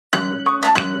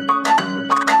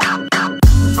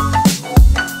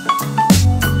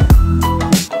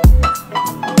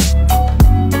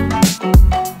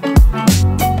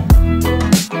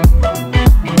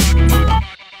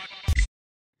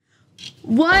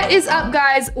What is up,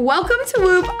 guys? Welcome to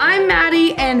Whoop. I'm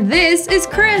Maddie, and this is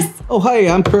Chris. Oh, hi,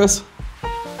 I'm Chris.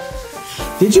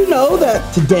 Did you know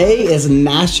that today is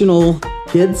National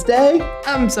Kids Day?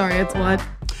 I'm sorry, it's what?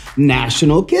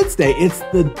 National Kids Day. It's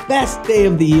the best day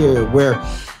of the year where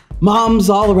moms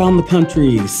all around the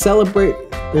country celebrate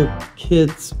their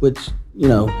kids, which, you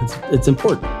know, it's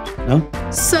important, no?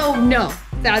 So, no.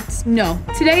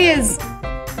 Today is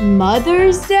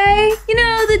Mother's Day. You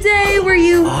know, the day where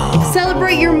you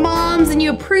celebrate your moms and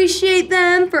you appreciate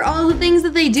them for all the things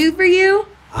that they do for you.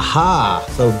 Aha,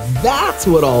 so that's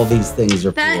what all these things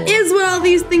are for. That is what all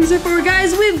these things are for,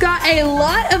 guys. We've got a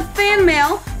lot of fan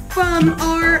mail from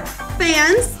our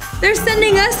fans. They're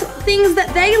sending us things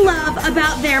that they love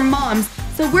about their moms.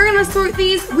 So we're gonna sort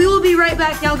these. We will be right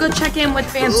back. Y'all go check in with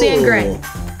Fancy and Greg.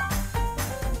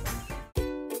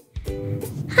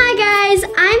 Hi guys,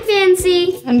 I'm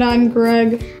Fancy. And I'm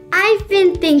Greg. I've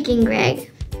been thinking,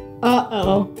 Greg.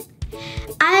 Uh-oh.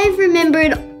 I've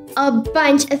remembered a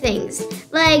bunch of things.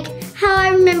 Like how I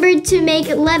remembered to make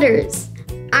letters.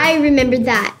 I remembered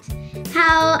that.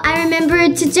 How I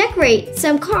remembered to decorate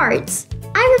some cards.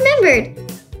 I remembered.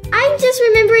 I'm just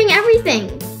remembering everything.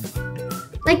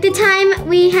 Like the time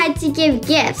we had to give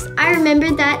gifts. I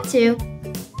remembered that too.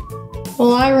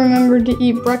 Well, I remembered to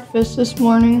eat breakfast this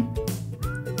morning.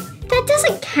 That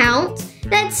doesn't count.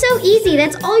 That's so easy.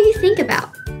 That's all you think about.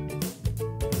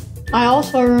 I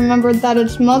also remembered that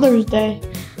it's Mother's Day.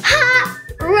 Ha!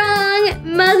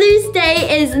 Wrong! Mother's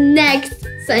Day is next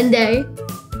Sunday.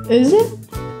 Is it?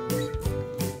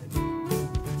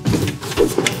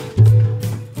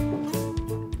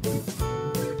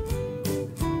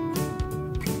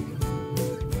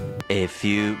 A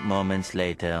few moments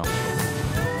later.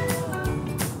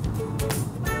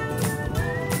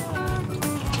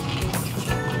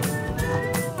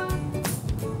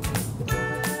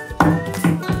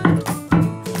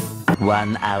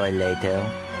 One hour later.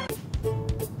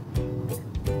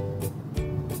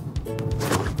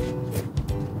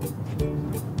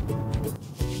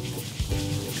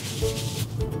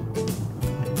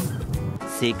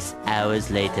 Six hours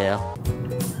later.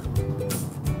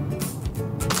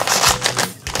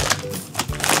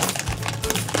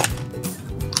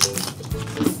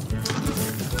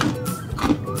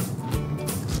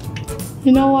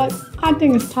 You know what? I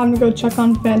think it's time to go check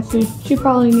on Fancy. She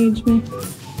probably needs me.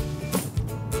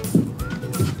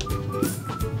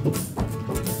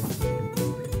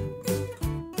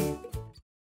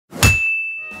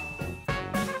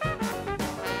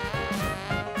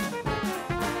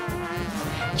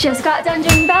 Just got done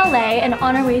doing ballet and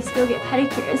on our way to go get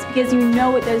pedicures because you know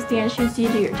what those dance shoes do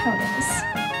to your toenails.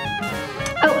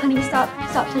 Oh, honey, stop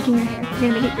touching your hair.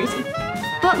 You're gonna make it greasy.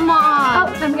 But Mom!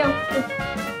 Oh, time to go.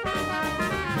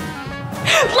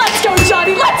 Let's go,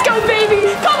 Johnny! Let's go, baby!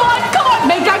 Come on!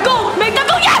 Make that goal! Make that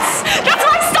goal! Yes! That's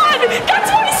my son! That's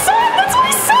my son! That's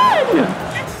my son!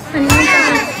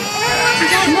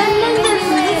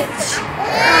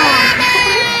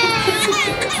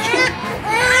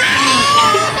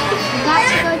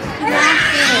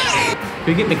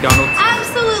 Can we get McDonald's?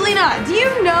 Absolutely not. Do you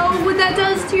know what that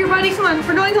does to your body? Come on,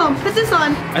 we're going home. Put this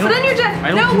on. Put on your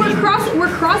jacket. No, we're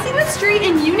crossing the street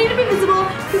and you need to be visible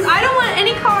because I don't want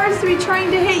any cars to be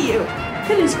trying to hit you.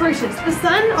 Goodness gracious. The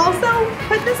sun also,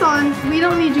 put this on. We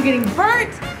don't need you getting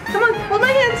burnt. Come on, hold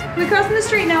my hands. We're crossing the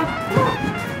street now. Come on.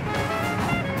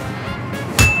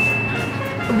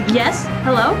 Yes?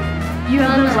 Hello? You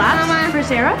have those laps for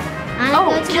Sarah?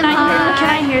 Can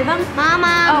I hear them?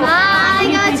 Mama, Can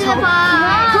you I please go to the hold?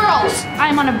 park. Girls,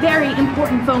 I'm on a very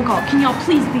important phone call. Can y'all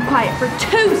please be quiet for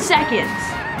 2 seconds?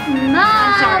 Mom.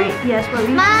 I'm sorry. Yes, what were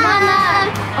you saying?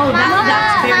 Mama. Oh,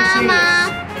 that's very serious.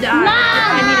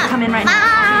 I need to come in right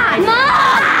now.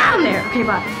 Mom. There. Okay,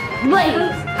 bye.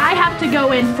 Ladies, I have to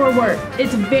go in for work.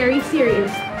 It's very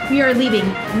serious. We are leaving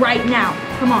right now.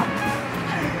 Come on.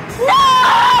 No!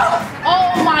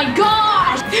 Oh my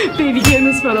gosh! Baby, get in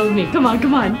this photo with me. Come on.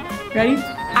 Ready?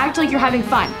 Act like you're having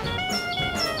fun.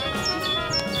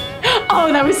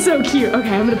 Oh, that was so cute.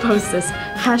 Okay, I'm gonna post this.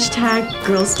 Hashtag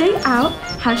girls day out.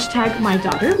 Hashtag my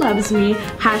daughter loves me.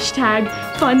 Hashtag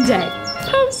fun day.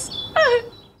 Post.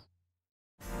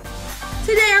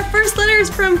 Today, our first letter is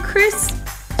from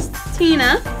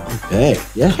Christina. Okay,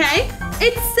 yeah. Okay?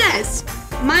 It says,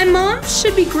 my mom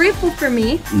should be grateful for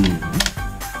me.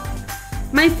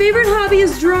 My favorite hobby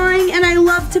is drawing and I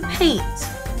love to paint.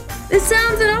 This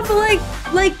sounds an awful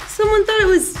like someone thought it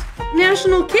was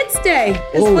National Kids Day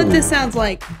is what this sounds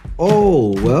like.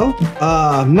 Oh, well,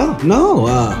 no.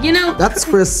 You know, that's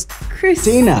Christina.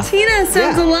 Christina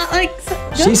sounds a lot like,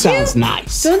 she sounds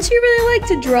nice. Don't you really like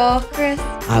to draw, Chris?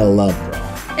 I love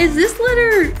drawing. Is this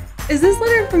letter is this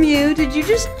letter from you? Did you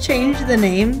just change the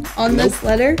name on this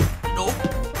letter? Nope.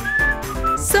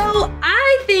 So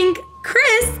I think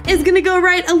Chris is gonna go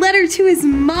write a letter to his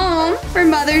mom for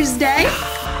Mother's Day.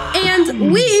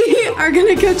 And we are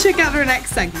gonna go check out our next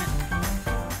segment.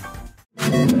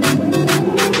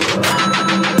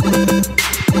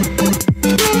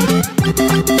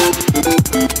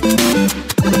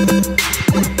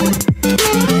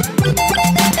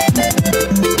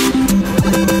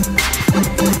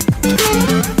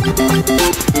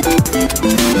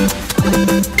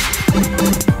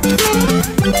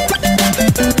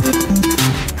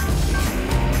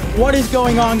 What is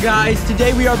going on, guys?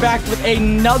 Today we are back with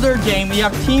another game. We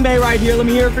have Team A right here. Let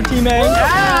me hear it for Team A.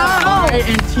 Yeah! All right,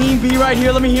 and Team B right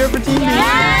here. Let me hear it for Team B.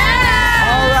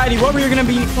 Yeah! Alrighty, what we're gonna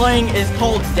be playing is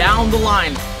called Down the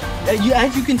Line.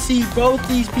 As you can see, both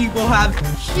these people have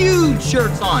huge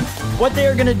shirts on. What they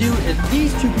are gonna do is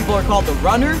these two people are called the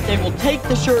runner. They will take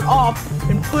the shirt off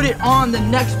and put it on the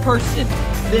next person.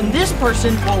 Then this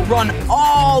person will run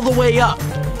all the way up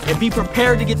and be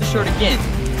prepared to get the shirt again.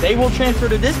 They will transfer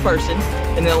to this person,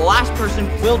 and then the last person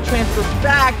will transfer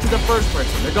back to the first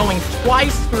person. They're going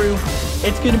twice through.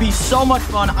 It's gonna be so much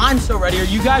fun. I'm so ready. Are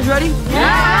you guys ready?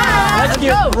 Yeah! Let's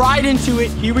get right into it.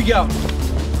 Here we go.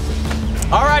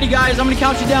 Alrighty, guys, I'm gonna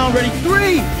count you down. Ready?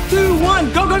 3, 2,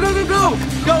 1, go, go, go, go, go!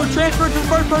 Go, transfer to the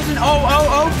first person.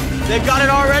 Oh. They've got it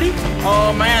already?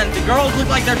 Oh, man, the girls look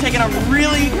like they're taking a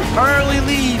really early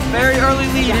lead. Very early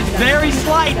lead. It's very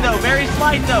slight, though. Very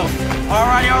slight, though.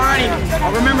 Alrighty.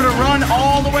 Remember to run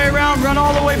all the way around. Run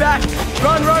all the way back.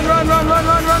 Run.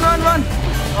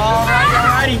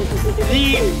 Alrighty.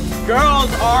 The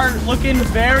girls are looking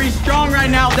very strong right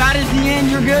now. That is the end.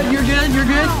 You're good.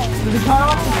 Does it cut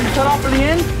off? Does it cut off for the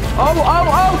end? Oh,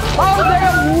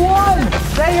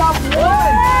 they have won.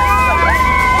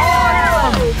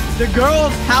 Awesome. The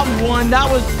girls have won. That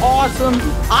was awesome.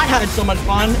 I had so much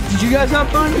fun. Did you guys have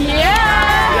fun? Yeah.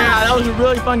 Yeah, that was a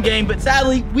really fun game. But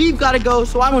sadly, we've got to go.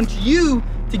 So I want you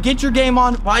to get your game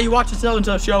on while you watch the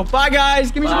So-and-So show. Bye, guys.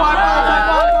 Give me some high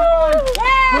five.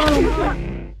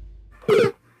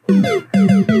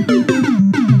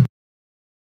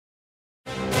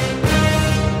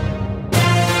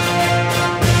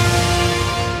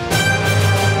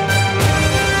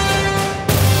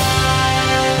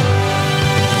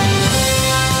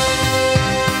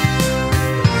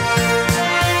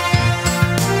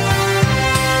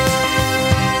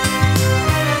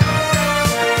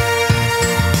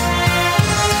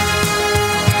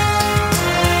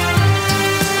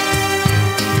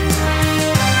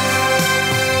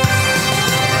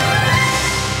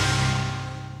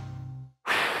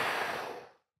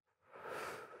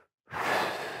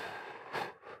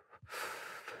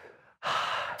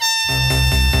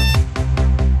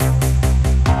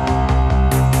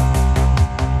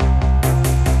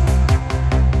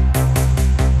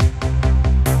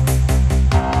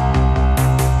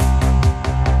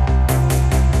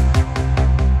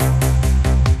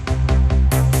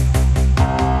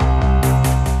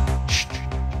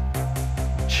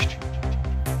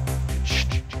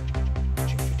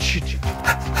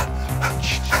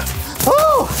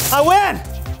 I win!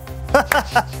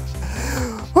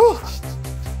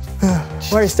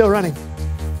 Why are you still running?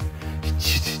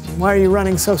 Why are you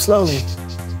running so slowly?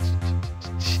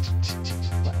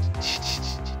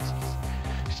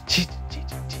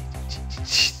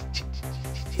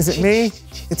 Is it me?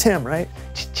 It's him, right?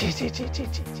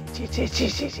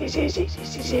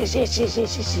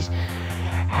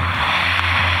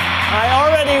 I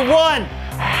already won!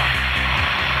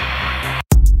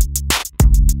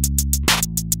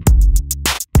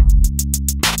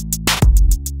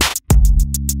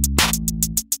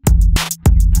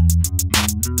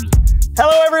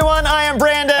 Hello everyone, I am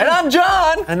Brandon. And I'm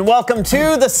John. And welcome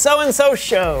to the So-and-So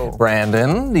Show.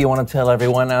 Brandon, do you want to tell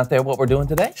everyone out there what we're doing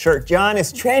today? Sure, John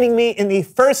is training me in the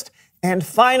first and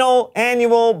final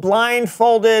annual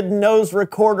blindfolded nose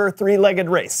recorder three-legged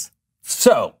race.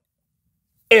 So,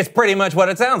 it's pretty much what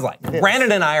it sounds like. Brandon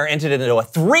and I are entered into a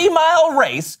 3-mile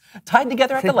race, tied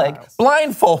together at the leg,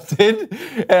 blindfolded,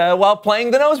 while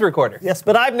playing the nose recorder. Yes,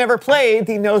 but I've never played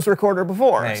the nose recorder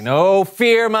before. Hey, no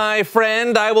fear, my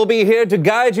friend. I will be here to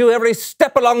guide you every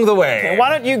step along the way. Okay, why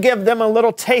don't you give them a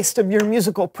little taste of your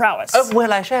musical prowess?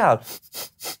 Well, I shall.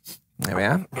 There we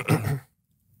are.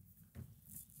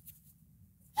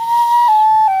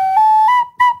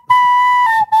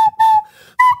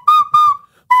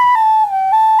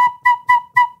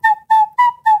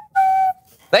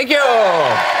 Thank you.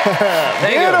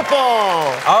 Thank Beautiful.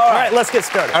 You. All right, let's get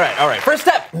started. All right. First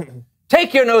step,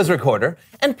 take your nose recorder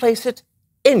and place it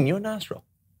in your nostril.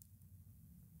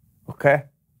 Okay.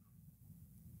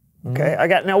 Okay, I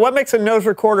got. Now, what makes a nose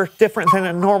recorder different than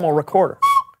a normal recorder?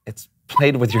 It's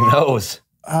played with your nose.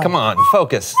 Come on,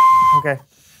 focus. Okay.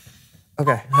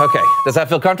 Okay. Okay, does that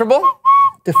feel comfortable?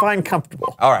 Define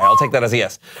comfortable. All right, I'll take that as a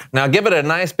yes. Now give it a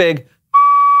nice big.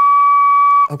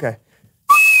 Okay.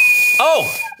 Oh,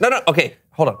 no, okay,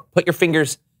 hold on. Put your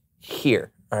fingers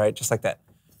here, all right, just like that.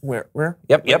 Where?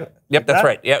 Yep, that's That?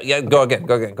 right. Yeah, go again.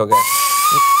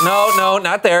 No,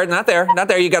 not there.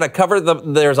 You gotta cover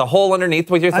there's a hole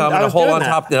underneath with your thumb and a hole on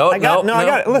top. No, I got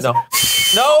it. Listen.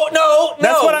 No.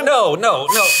 That's what I'm. No.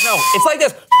 It's like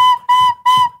this.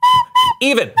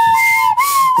 Even.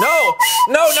 No,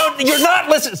 you're not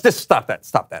listening. Just stop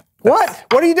that. What?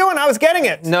 What are you doing? I was getting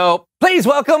it. No. Please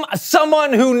welcome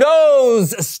someone who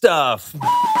knows stuff.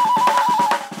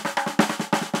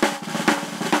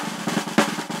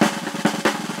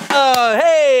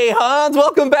 Hey, Hans,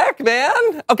 welcome back,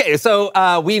 man. Okay, so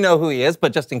we know who he is,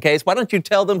 but just in case, why don't you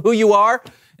tell them who you are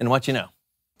and what you know?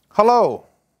 Hello.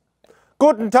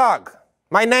 Guten Tag.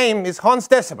 My name is Hans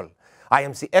Decibel. I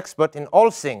am the expert in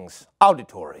all things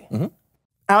auditory. Mm-hmm.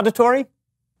 Auditory?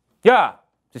 Yeah,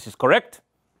 this is correct.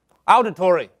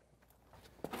 Auditory.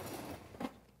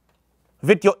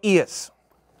 With your ears.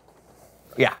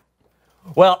 Yeah.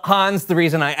 Well, Hans, the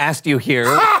reason I asked you here...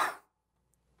 Ha!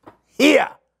 Here.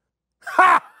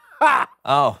 Ha! Ha!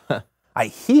 Oh. I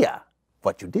hear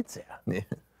what you did there.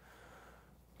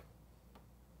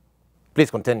 Please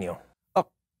continue.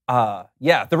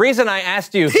 Yeah, the reason I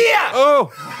asked you... Here!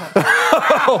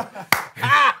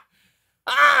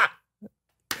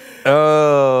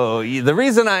 Oh, the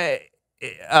reason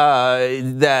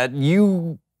that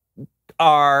you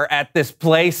are at this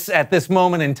place at this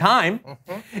moment in time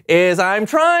is I'm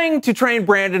trying to train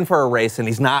Brandon for a race and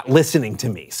he's not listening to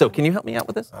me. So can you help me out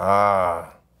with this?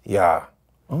 Yeah.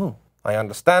 Oh. I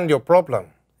understand your problem.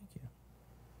 Thank you.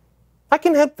 I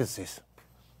can help with this.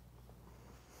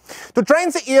 To train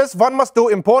the ears, one must do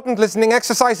important listening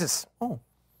exercises. Oh.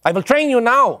 I will train you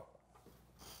now.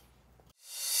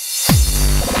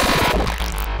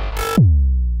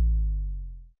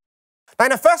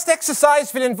 Deine first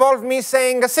exercise will involve me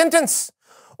saying a sentence,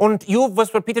 and you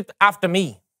must repeat it after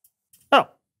me. Oh,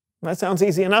 that sounds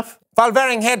easy enough. While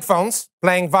wearing headphones,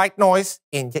 playing white noise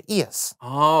in your ears.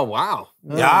 Oh, wow.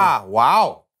 Yeah,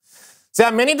 wow. There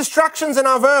are many distractions in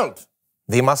our world.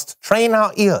 We must train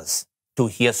our ears to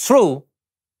hear through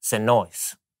the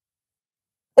noise.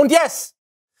 And yes,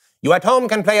 you at home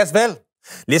can play as well.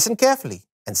 Listen carefully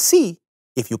and see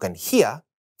if you can hear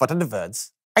what are the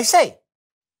words I say.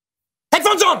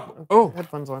 Headphones on! Oh,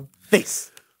 headphones on.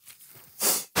 Please.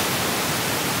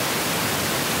 A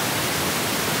single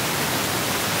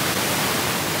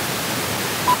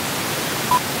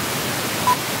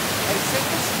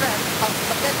strand of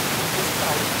spaghetti is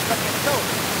called spaghetto.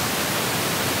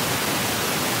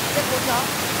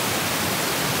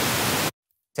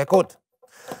 Sehr gut.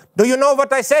 Do you know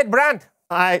what I said, Brand?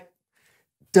 I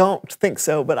don't think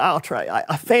so, but I'll try.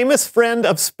 A famous friend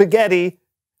of spaghetti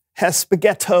has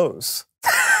spaghettos.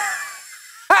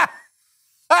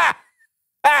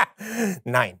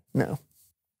 9. No.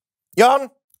 Jan?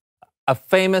 A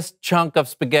famous chunk of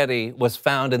spaghetti was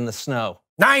found in the snow.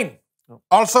 9.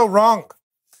 Also wrong.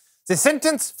 The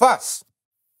sentence was,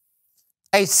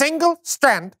 a single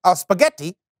strand of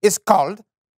spaghetti is called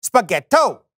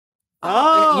spaghetto.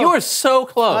 Oh, You were so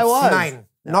close. I was. 9.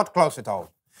 Not close at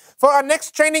all. For our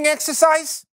next training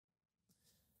exercise,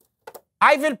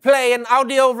 I will play an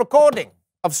audio recording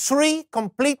of 3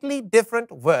 completely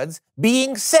different words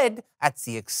being said at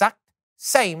the exact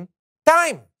same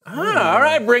time. All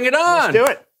right, bring it on. Let's do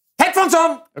it. Headphones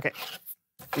on! Okay.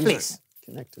 Please.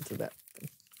 Connected to that.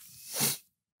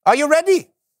 Are you ready?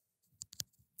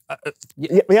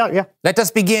 Yeah. Let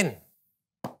us begin.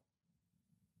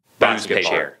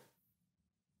 Basketball.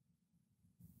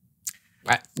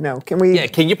 No, can we? Yeah,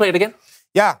 can you play it again?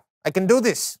 Yeah, I can do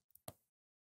this.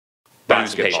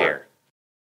 Basketball.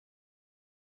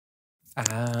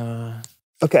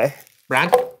 Okay.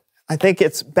 Brand? I think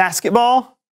it's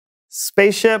basketball,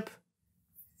 spaceship,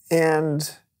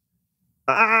 and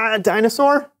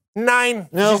dinosaur. 9.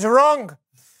 No. This is wrong.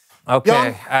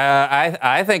 Okay,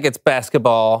 I think it's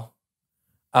basketball.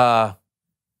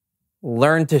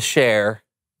 Learn to share.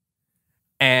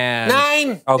 And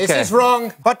 9. Okay. This is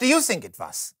wrong. What do you think it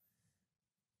was?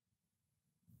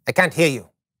 I can't hear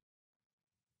you.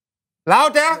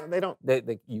 Louder. They don't.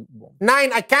 You won't.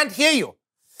 9. I can't hear you.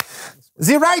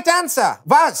 The right answer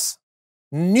was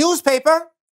newspaper,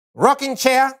 rocking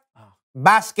chair,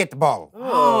 basketball.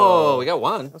 Oh, we got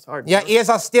one. That's hard. Your ears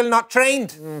are still not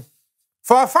trained.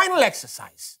 For our final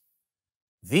exercise,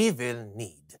 we will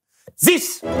need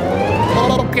this.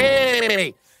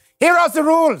 Okay. Here are the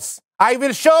rules. I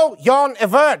will show Jon a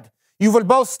word. You will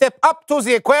both step up to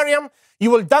the aquarium.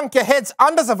 You will dunk your heads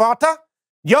under the water.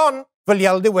 Jon will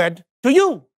yell the word to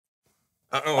you.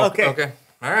 Okay.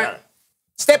 All right.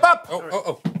 Step up.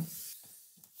 Oh.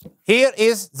 Here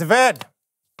is the word.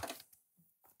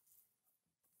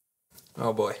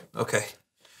 Oh boy. Okay.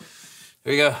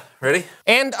 Here we go. Ready?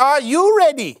 And are you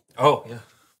ready? Oh, yeah.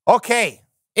 Okay.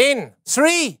 In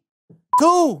 3,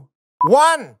 2,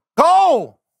 1,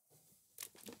 go!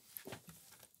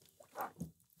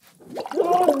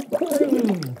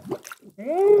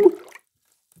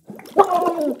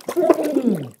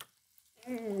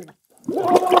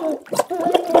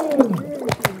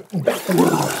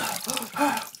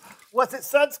 Was it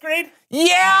sunscreen?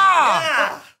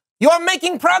 Yeah! You are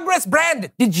making progress,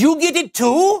 Brand. Did you get it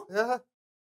too? Yeah.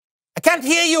 I can't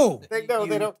hear you. They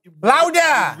don't.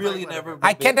 Louder. Really never.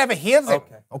 I can't ever hear them.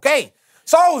 Okay.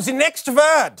 So, the next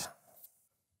word.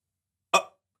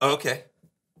 Okay.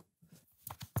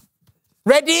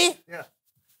 Ready? Yeah.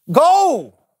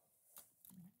 Go!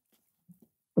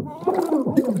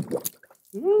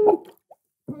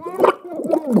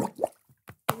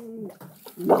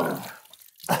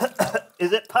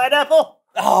 Is it pineapple?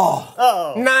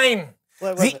 Oh. 9.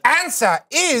 The answer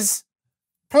is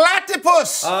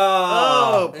platypus.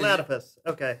 Oh, platypus.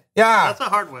 Okay. Yeah. That's a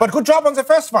hard one. But good job on the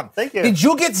first one. Thank you. Did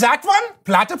you get that one?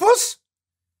 Platypus?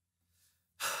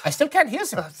 I still can't hear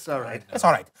them. That's all right. That's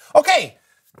all right. Okay.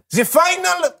 The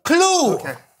final clue.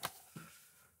 Okay.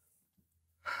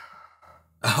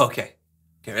 Okay.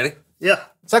 Okay, ready? Yeah.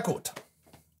 Sehr gut.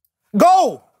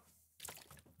 Go!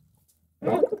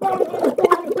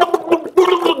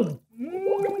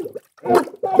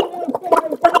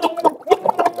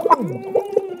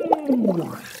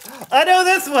 I know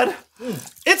this one.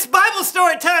 It's Bible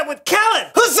story time with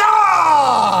Kellen. Huzzah!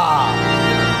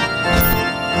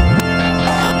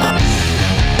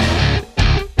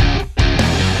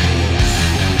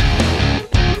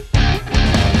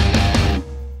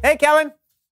 Hey, Kellen.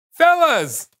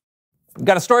 Fellas,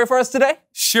 Got a story for us today?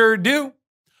 sure do.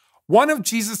 One of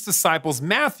Jesus' disciples,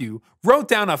 Matthew, wrote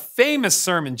down a famous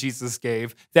sermon Jesus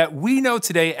gave that we know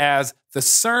today as the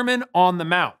Sermon on the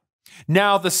Mount.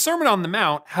 Now, the Sermon on the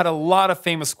Mount had a lot of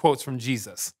famous quotes from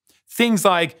Jesus. Things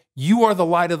like, "You are the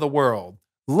light of the world,"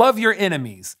 "Love your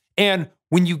enemies," and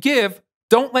 "When you give,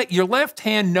 don't let your left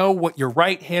hand know what your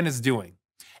right hand is doing."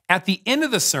 At the end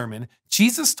of the sermon,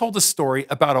 Jesus told a story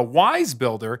about a wise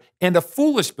builder and a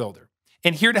foolish builder.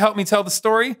 And here to help me tell the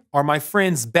story are my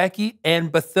friends Becky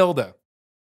and Bathilda.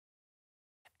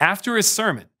 After his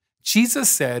sermon, Jesus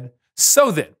said, "So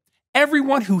then,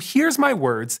 everyone who hears my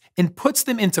words and puts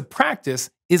them into practice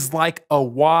is like a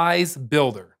wise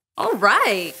builder." All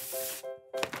right.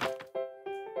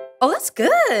 Oh, that's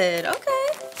good. Okay.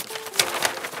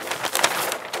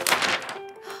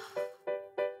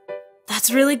 That's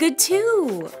really good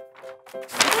too.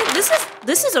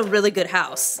 This is a really good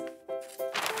house.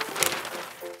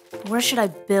 Where should I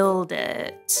build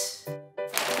it?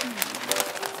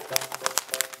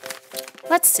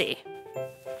 Let's see.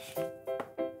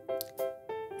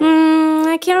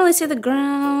 I can't really see the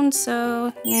ground,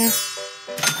 so yeah.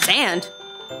 Sand.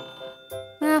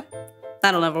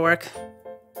 That'll never work.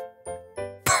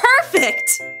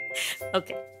 Perfect!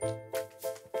 Okay.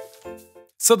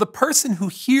 So the person who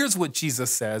hears what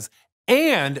Jesus says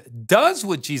and does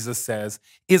what Jesus says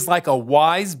is like a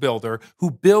wise builder who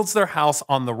builds their house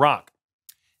on the rock.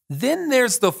 Then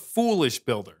there's the foolish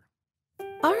builder.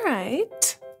 All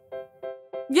right.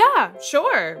 Yeah,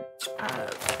 sure.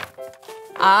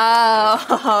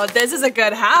 Oh, this is a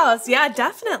good house. Yeah,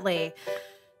 definitely.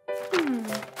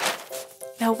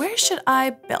 Now, where should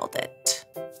I build it?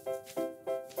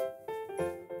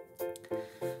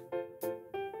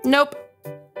 Nope.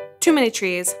 Too many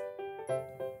trees.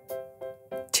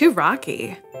 Too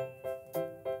rocky.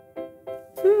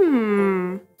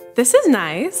 This is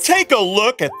nice. Take a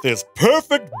look at this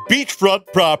perfect beachfront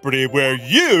property where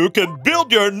you can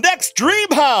build your next dream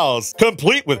house,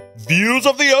 complete with views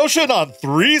of the ocean on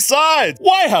 3 sides.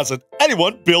 Why hasn't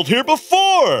anyone built here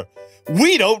before?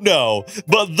 We don't know,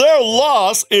 but their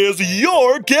loss is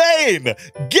your gain.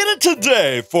 Get it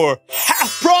today for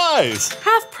half price.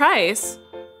 Half price?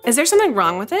 Is there something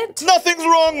wrong with it? Nothing's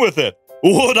wrong with it.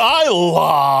 Would I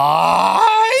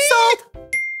lie? Sold.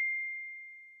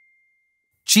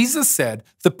 Jesus said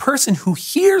the person who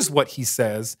hears what he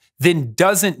says, then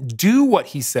doesn't do what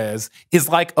he says, is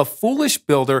like a foolish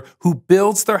builder who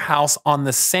builds their house on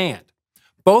the sand.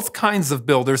 Both kinds of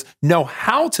builders know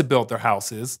how to build their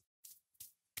houses,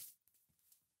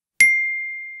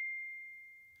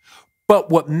 but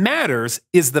what matters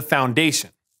is the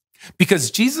foundation.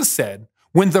 Because Jesus said,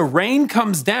 when the rain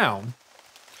comes down,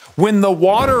 when the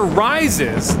water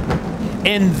rises,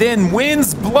 and then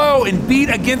winds blow and beat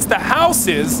against the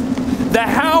houses, the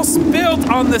house built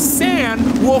on the sand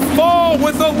will fall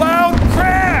with a loud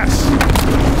crash.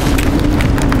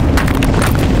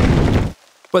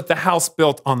 But the house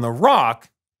built on the rock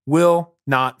will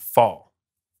not fall.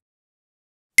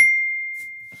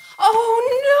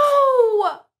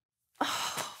 Oh no!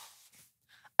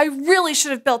 I really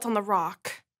should have built on the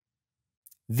rock.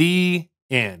 The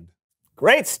end.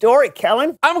 Great story,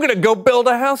 Kellen. I'm gonna go build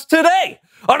a house today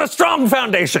on a strong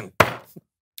foundation.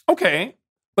 Okay,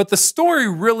 but the story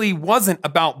really wasn't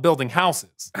about building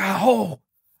houses. Oh.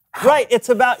 Right, it's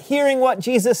about hearing what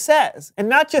Jesus says, and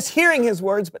not just hearing his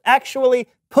words, but actually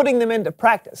putting them into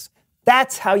practice.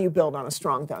 That's how you build on a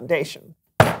strong foundation.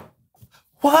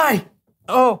 Why?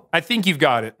 Oh. I think you've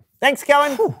got it. Thanks,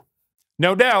 Kellen. Whew.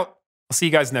 No doubt. I'll see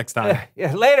you guys next time.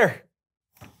 Yeah, later.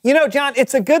 You know, John,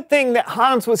 it's a good thing that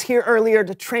Hans was here earlier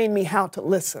to train me how to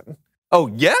listen. Oh,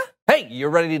 yeah? Hey, you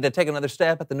ready to take another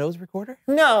stab at the nose recorder?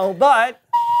 No, but...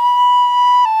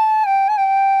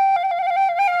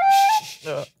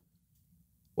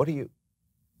 What are you...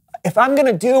 If I'm going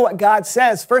to do what God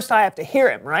says, first I have to hear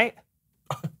him, right?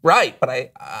 Right,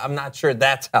 but I'm not sure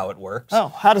that's how it works. Oh,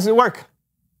 how does it work?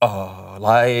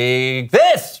 Like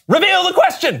this. Reveal the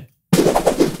question.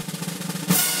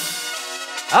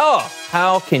 Oh,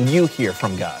 how can you hear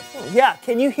from God? Yeah,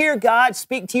 can you hear God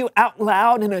speak to you out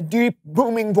loud in a deep,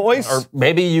 booming voice? Or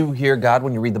maybe you hear God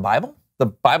when you read the Bible. The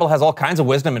Bible has all kinds of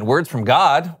wisdom and words from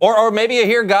God. Or maybe you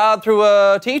hear God through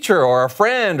a teacher or a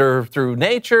friend or through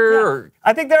nature. Yeah. Or...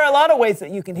 I think there are a lot of ways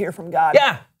that you can hear from God.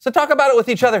 Yeah, so talk about it with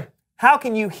each other. How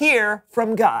can you hear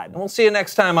from God? And we'll see you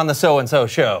next time on the So-and-So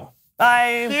Show.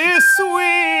 Bye. This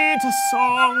sweet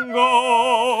song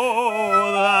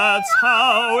goes, that's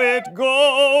how it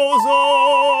goes.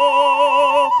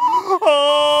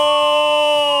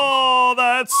 Oh,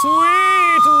 that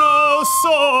sweet no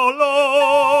solo.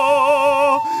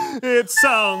 It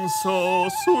sounds so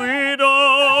sweet,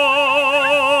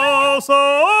 oh, so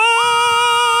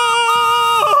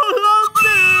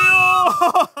lovely.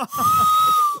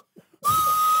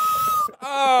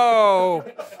 Oh.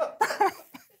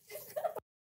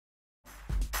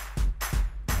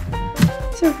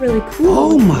 These are really cool.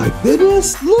 Oh my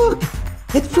goodness, look!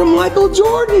 It's from Michael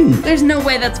Jordan! There's no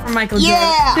way that's from Michael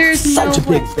Yeah! Jordan. There's Such no a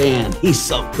big way. fan. He's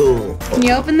so cool. Can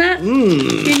you open that?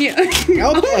 Can you? Okay.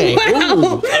 Oh, wow.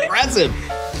 Ooh, impressive.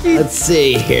 Let's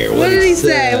see here. What did he it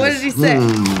say? says. What did he say?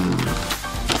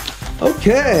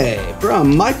 Okay,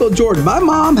 from Michael Jordan. My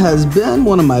mom has been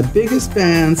one of my biggest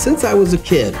fans since I was a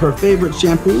kid. Her favorite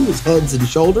shampoo is Heads and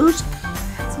Shoulders.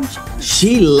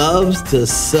 She loves to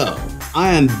sew.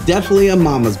 I am definitely a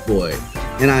mama's boy,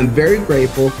 and I'm very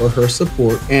grateful for her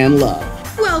support and love.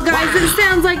 Well, guys, it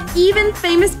sounds like even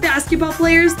famous basketball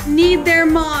players need their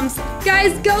moms.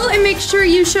 Guys, go and make sure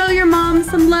you show your mom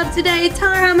some love today.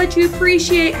 Tell her how much you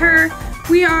appreciate her.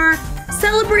 We are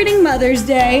celebrating Mother's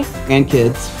Day. And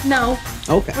kids. No.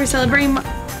 Okay. We're celebrating.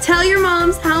 Tell your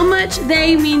moms how much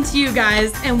they mean to you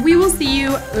guys, and we will see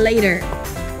you later.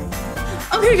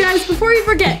 Okay, guys, before you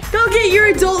forget, go get your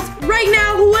adult right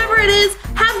now, whoever it is,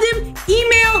 have them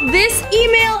email this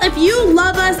email. If you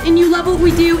love us and you love what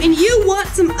we do and you want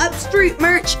some UpStreet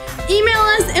merch, email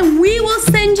us and we will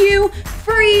send you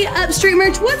free UpStreet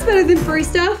merch. What's better than free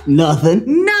stuff? Nothing.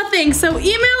 Nothing. So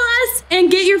email us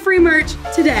and get your free merch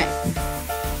today.